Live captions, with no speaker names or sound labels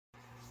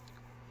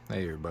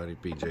Hey everybody,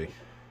 PJ.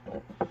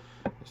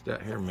 Just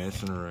out here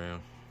messing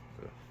around.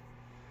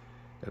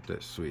 Got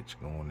that switch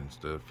going and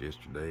stuff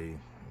yesterday.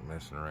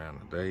 Messing around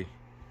today.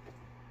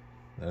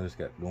 I just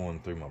got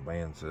going through my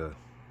bands. I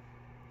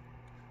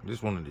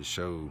just wanted to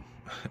show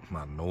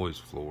my noise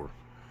floor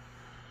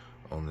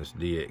on this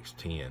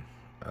DX10.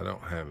 I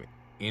don't have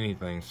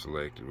anything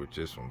selected, which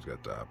this one's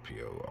got the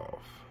IPO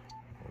off.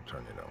 We'll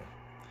turn it on.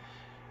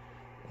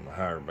 On the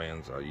higher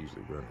bands, I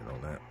usually run it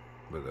on that.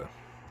 But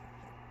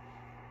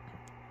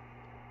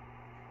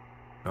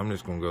I'm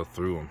just gonna go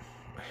through them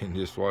and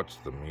just watch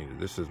the meter.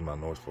 This is my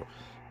noise floor.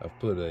 I've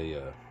put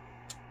a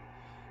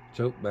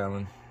choke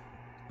balun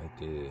at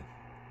the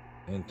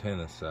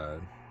antenna side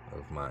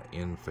of my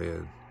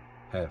end-fed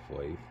half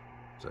wave.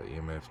 It's a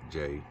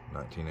MFJ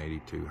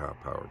 1982 high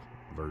powered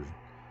version.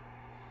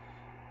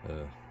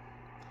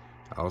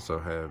 I also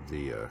have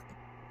the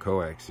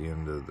coax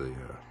end of the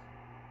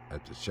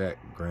at the shack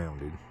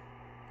grounded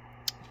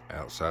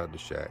outside the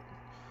shack,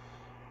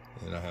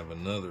 and I have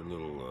another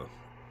little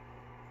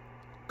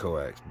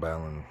coax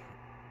balun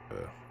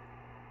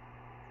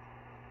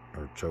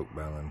or choke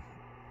balun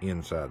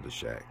inside the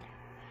shack.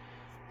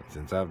 And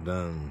since I've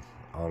done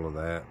all of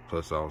that,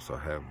 plus I also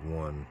have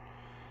one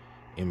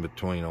in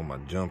between on my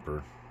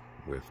jumper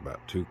with about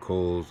 2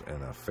 coils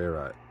and a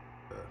ferrite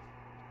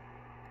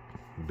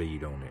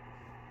bead on it,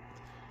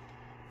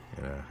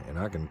 and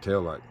I can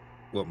tell like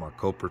what my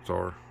culprits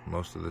are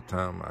most of the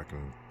time. I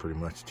can pretty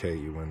much tell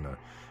you when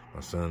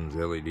my son's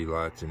LED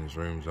lights in his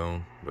room's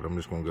on. But I'm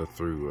just gonna go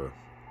through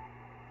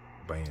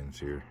bands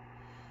here.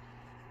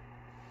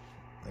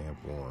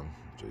 Amp 1,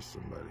 just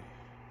somebody.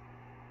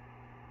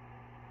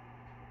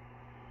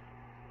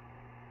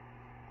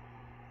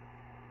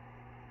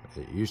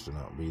 It used to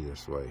not be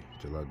this way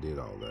till I did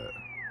all that.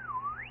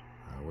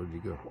 Where'd you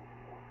go?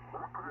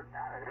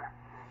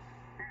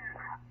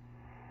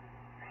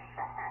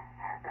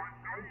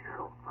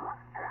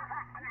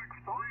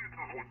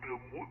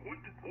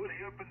 What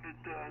happened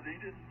that they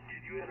didn't?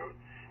 Did you have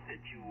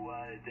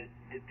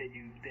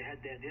they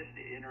had that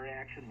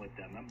interaction with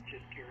them? I'm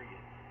just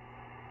curious.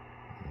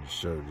 Just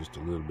show just a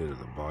little bit of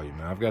the volume.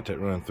 Now I've got that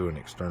running through an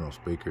external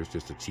speaker. It's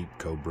just a cheap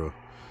Cobra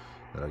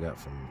that I got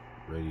from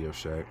Radio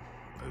Shack.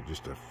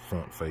 Just to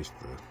front face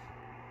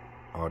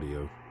the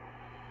audio.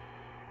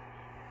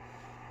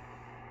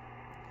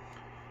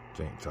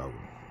 Ain't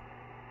talking.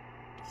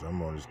 So I'm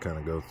gonna just kind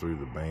of go through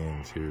the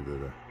bands here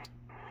that are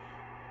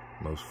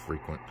most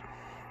frequent.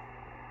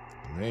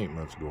 And there ain't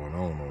much going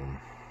on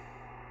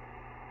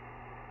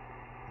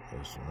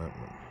this one, that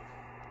one.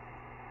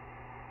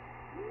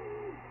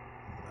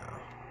 No.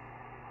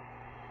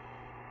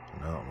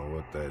 And I don't know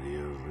what that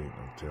is. Ain't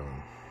no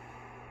telling.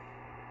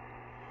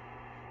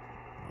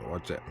 But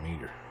watch that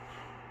meter.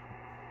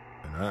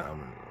 And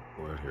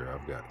well, here I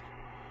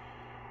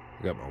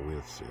got my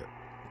width set.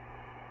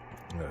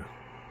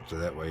 So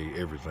that way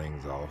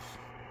everything's off.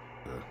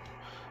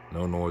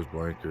 No noise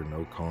blanker,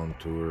 no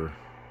contour,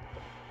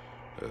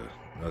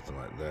 nothing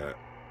like that.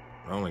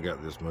 I only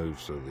got this moved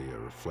so the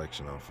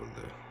reflection off of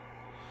the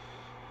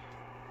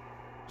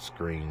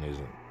screen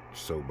isn't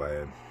so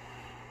bad.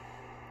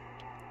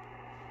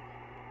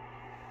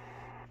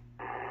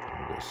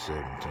 I'll go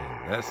 17.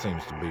 That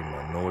seems to be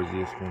my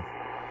noisiest one.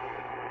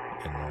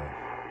 And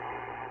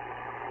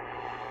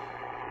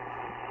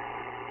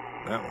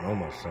that one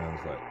almost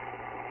sounds like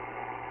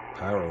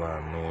power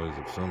line noise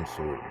of some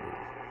sort.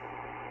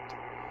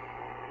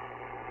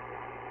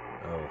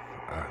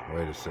 But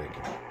wait a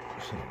second.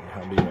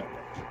 I'll be right back.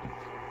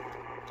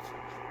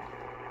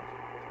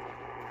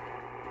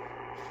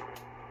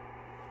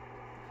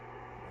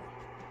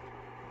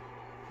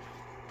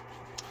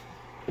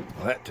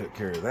 Well, that took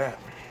care of that.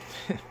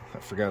 I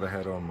forgot I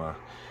had on my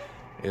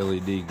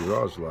LED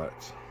garage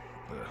lights.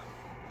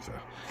 So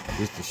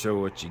just to show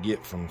what you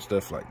get from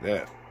stuff like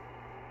that.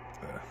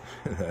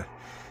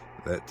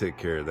 That took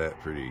care of that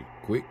pretty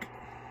quick.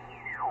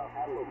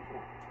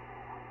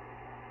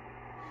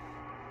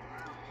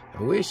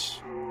 I wish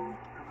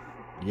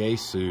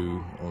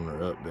Yaesu on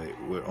their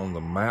update, on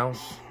the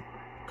mouse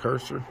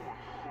cursor,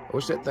 I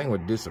wish that thing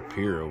would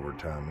disappear over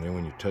time, and then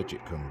when you touch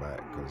it, come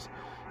back. Because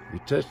if you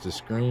touch the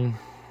screen,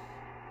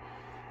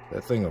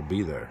 that thing will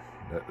be there.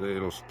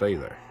 It'll stay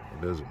there.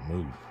 It doesn't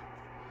move.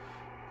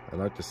 I'd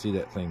like to see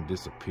that thing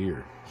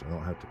disappear, so I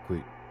don't have to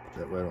quit.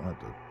 That way I don't have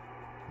to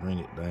bring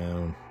it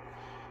down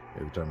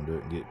every time I do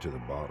it and get to the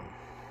bottom.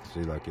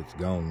 See, like it's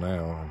gone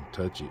now, and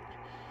touch it,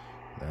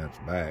 now it's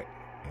back,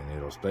 and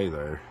it'll stay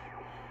there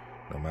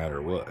no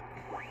matter what.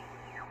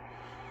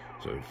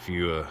 So if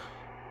you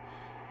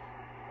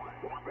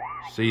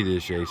see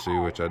this,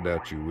 Yaesu, which I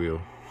doubt you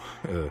will,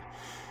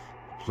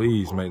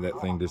 please make that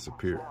thing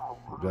disappear.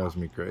 It drives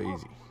me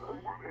crazy.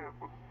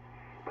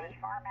 But as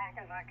far back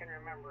as I can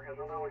remember, as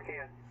a little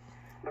kid,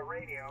 the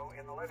radio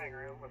in the living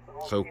room was the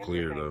most so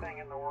clear though. thing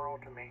in the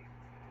world to me.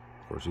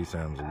 Of course, he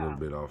sounds a little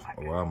bit off.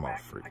 Oh, I'm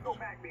off frequency. I go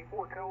back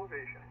before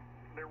television.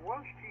 There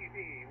was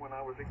TV when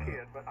I was a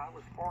kid, but I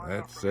was far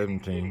That's enough from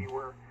 17. TV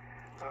where,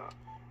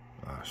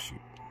 Ah, shoot.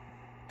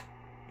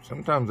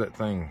 sometimes that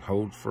thing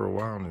holds for a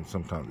while, and then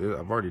sometimes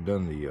I've already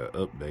done the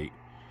update,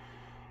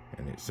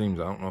 and it seems,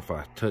 I don't know if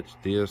I touch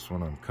this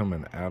when I'm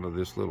coming out of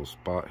this little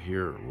spot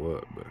here or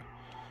what, but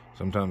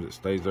sometimes it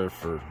stays there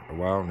for a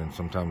while, and then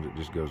sometimes it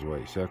just goes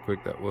away. See how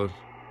quick that was?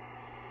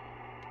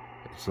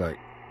 It's like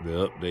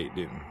the update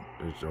didn't,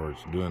 or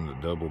it's doing the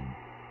double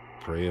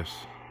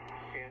press.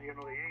 And you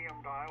know, the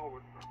AM dial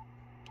would...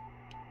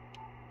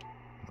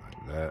 Like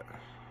that.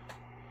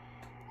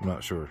 I'm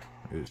not sure.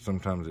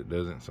 Sometimes it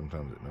doesn't,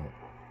 sometimes it don't.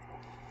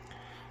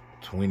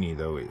 20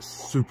 though, it's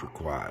super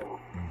quiet.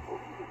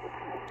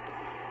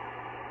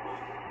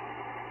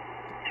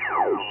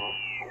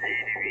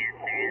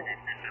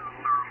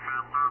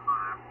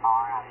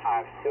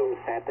 I've still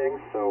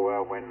settings,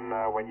 so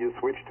when you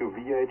switch to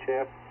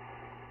VHF,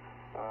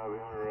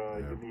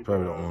 you need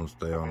probably don't want to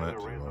stay on the that too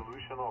long.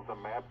 resolution of the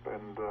map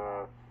and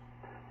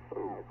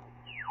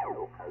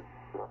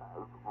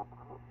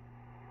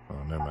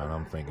Oh, never mind.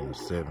 I'm thinking of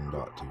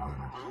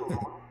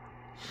 7.200.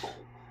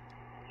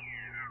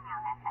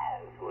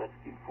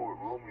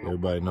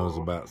 Everybody knows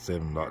about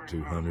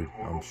 7.200,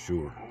 I'm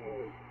sure.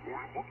 I'm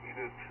looking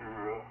at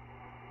your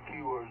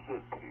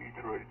QRZ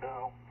page right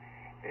now,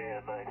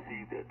 and I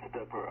see that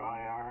stepper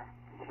IR.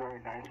 It's a very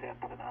nice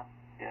antenna.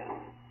 Yes.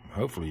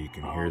 Hopefully you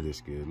can hear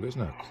this good.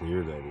 Listen how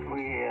clear that is.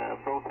 We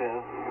both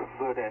have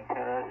good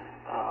antennas.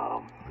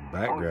 The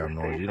background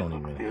noise, you don't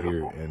even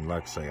hear it. And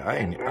like I say,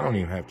 I don't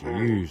even have to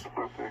use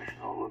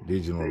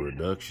digital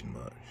reduction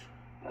much.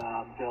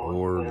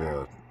 Or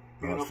the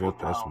not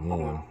filter, that's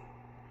one.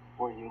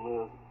 Where you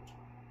live.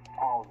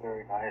 Oh,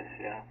 very nice,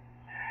 yeah.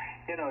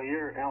 You know,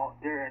 your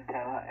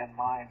antenna and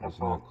mine are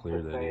both the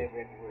same,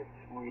 in which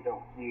we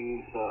don't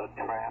use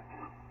traps.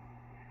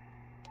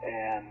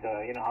 And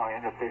you know how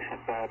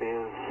inefficient that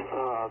is.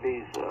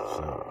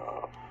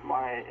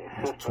 My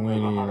system is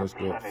 20, let's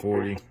go up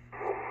 40.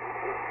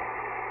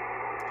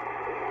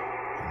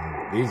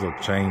 And these will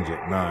change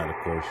at night, of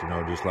course, you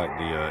know, just like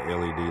the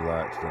LED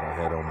lights that I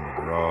had on in the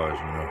garage,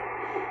 you know.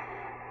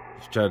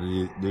 Just try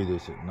to do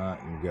this at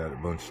night, and you've got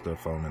a bunch of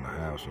stuff on in the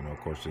house, you know. Of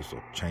course, this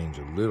will change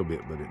a little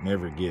bit, but it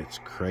never gets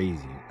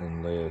crazy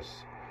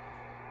unless,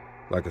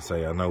 like I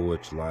say, I know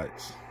which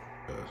lights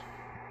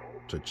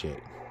to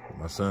check.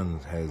 My son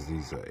has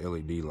these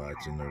LED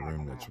lights in their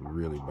room that's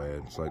really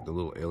bad. It's like the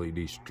little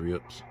LED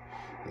strips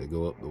that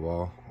go up the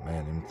wall.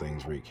 Man, them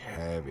things wreak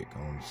havoc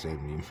on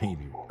 70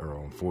 meters, or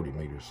on 40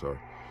 meters, sorry.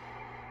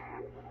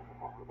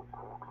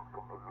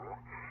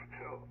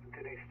 So,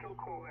 do they still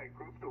call that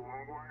group the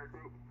long wire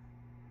group?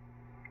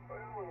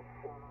 Well,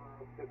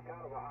 it's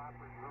kind of a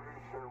hybrid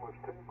group. There was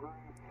two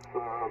groups.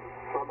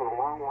 Some of the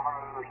long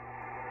wires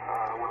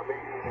were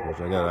meeting. Of course,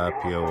 I got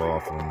IPO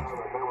off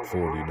on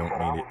 40, don't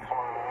need it.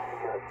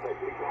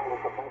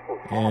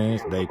 And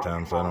it's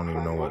daytime, so I don't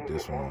even know what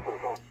this one is.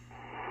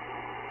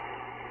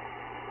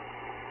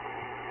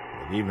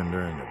 But even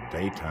during the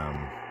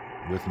daytime,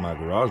 with my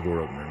garage door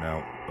opener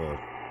now,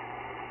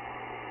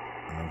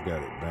 and I've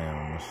got it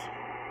down.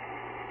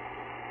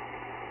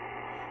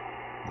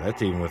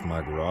 That's even with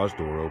my garage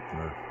door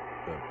opener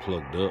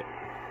plugged up.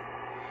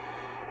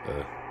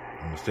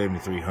 On the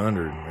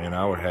 7300, man,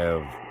 I would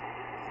have,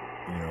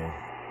 you know,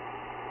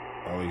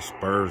 all these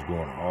spurs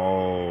going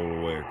all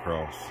the way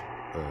across.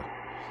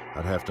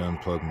 I'd have to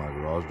unplug my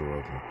garage door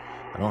opener.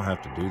 I don't have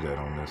to do that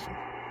on this one.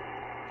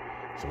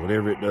 So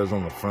whatever it does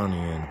on the front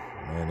end,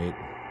 man, it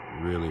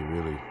really,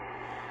 really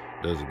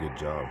does a good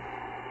job.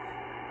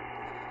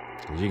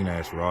 Because you can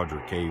ask Roger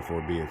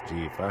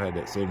KE4BFG, if I had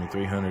that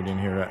 7300 in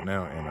here right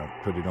now and I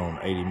put it on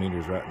 80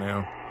 meters right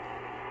now,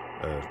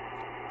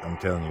 I'm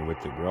telling you, with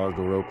the garage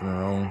door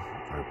opener on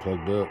or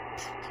plugged up,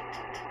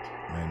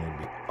 man, it'd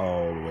be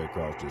all the way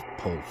across, just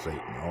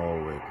pulsating all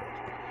the way across.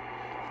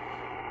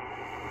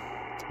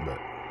 But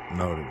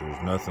no,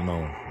 there's nothing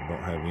on. I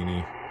don't have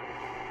any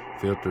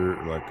filter,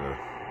 like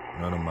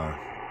none of my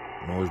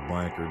noise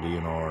blanker,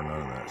 DNR,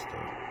 none of that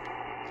stuff.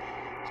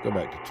 Let's go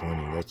back to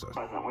 20. That's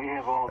we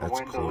have all the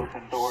windows clear.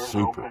 And doors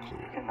Super open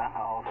clear. in the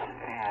house,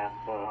 and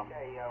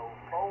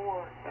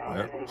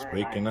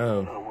speaking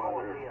of,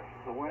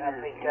 the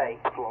winters in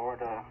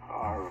Florida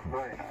are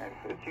very nice.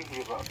 It's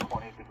usually about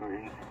 20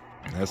 degrees.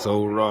 That's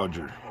old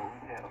Roger.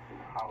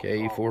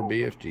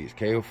 KE4BFGs,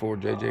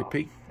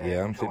 KO4JJP.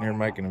 Yeah, I'm sitting here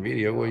making a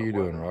video. What are you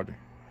doing, Roger?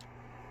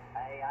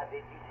 Hey,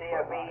 did you see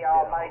a video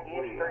I made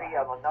yesterday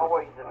of the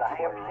noise of the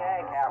ham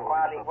shack, how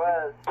quiet it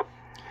was?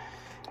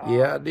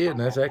 Yeah, I did, and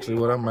that's actually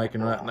what I'm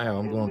making right now.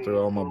 I'm going through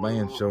all my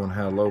bands showing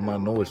how low my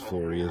noise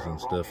floor is and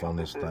stuff on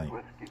this thing.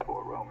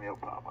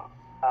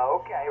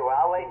 Okay, well,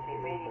 I'll let you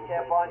finish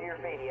up on your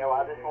video.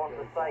 I just wanted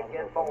to say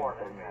good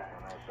morning.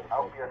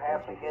 Hope you're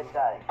having a good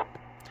day.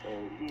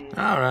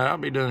 Alright, I'll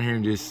be done here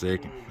in just a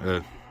second.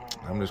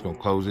 I'm just going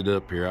to close it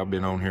up here. I've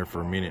been on here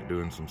for a minute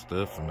doing some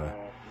stuff, and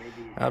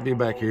I'll be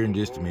back here in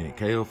just a minute.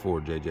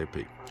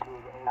 KO4JJP.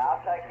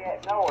 I'll take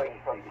that noise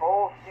from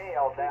full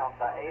scale down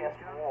to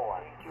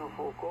S1.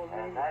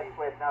 And that's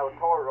with no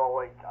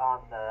toroids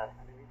on the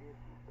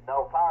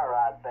no power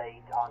ride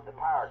feeds on the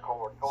power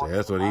cord. See,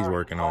 that's what he's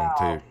working on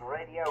too.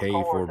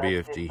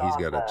 K4BFG, he's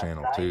got a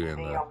channel too, and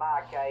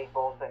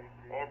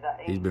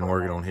he's been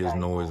working on his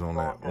noise on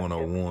that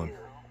 101.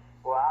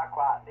 Well, I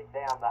quieted it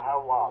down the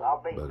whole lot.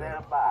 I'll be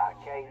standing by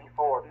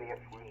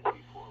K4BFG.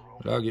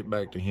 But I'll get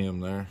back to him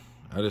there.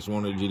 I just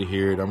wanted you to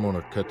hear it. I'm going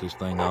to cut this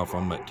thing off.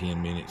 I'm at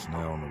 10 minutes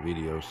now on the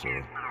video, so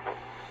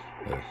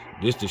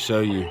just to show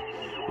you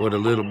what a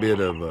little bit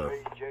of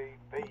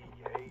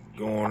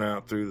going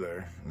out through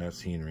there. And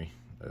that's Henry.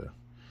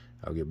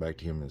 I'll get back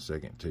to him in a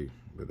second too.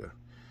 But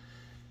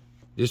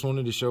just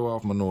wanted to show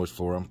off my noise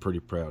floor. I'm pretty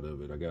proud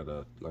of it. I got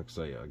a, like I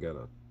say, I got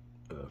a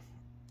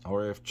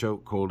RF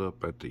choke coiled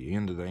up at the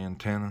end of the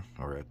antenna,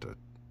 or at the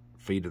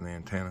feet of the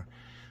antenna.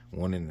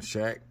 One in the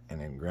shack, and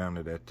then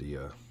grounded at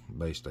the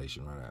base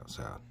station right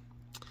outside.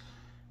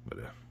 But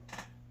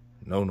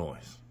no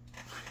noise.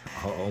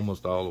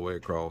 Almost all the way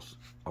across,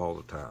 all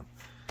the time.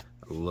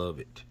 I love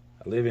it.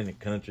 I live in the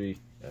country.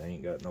 I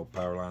ain't got no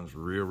power lines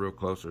real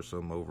close. There's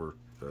some over,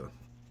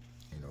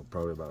 you know,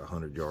 probably about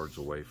 100 yards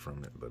away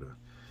from it, but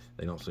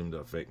they don't seem to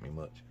affect me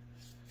much.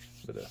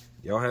 But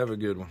y'all have a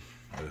good one.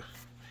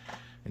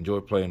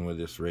 Enjoy playing with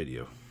this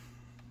radio.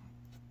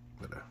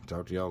 But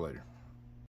talk to y'all later.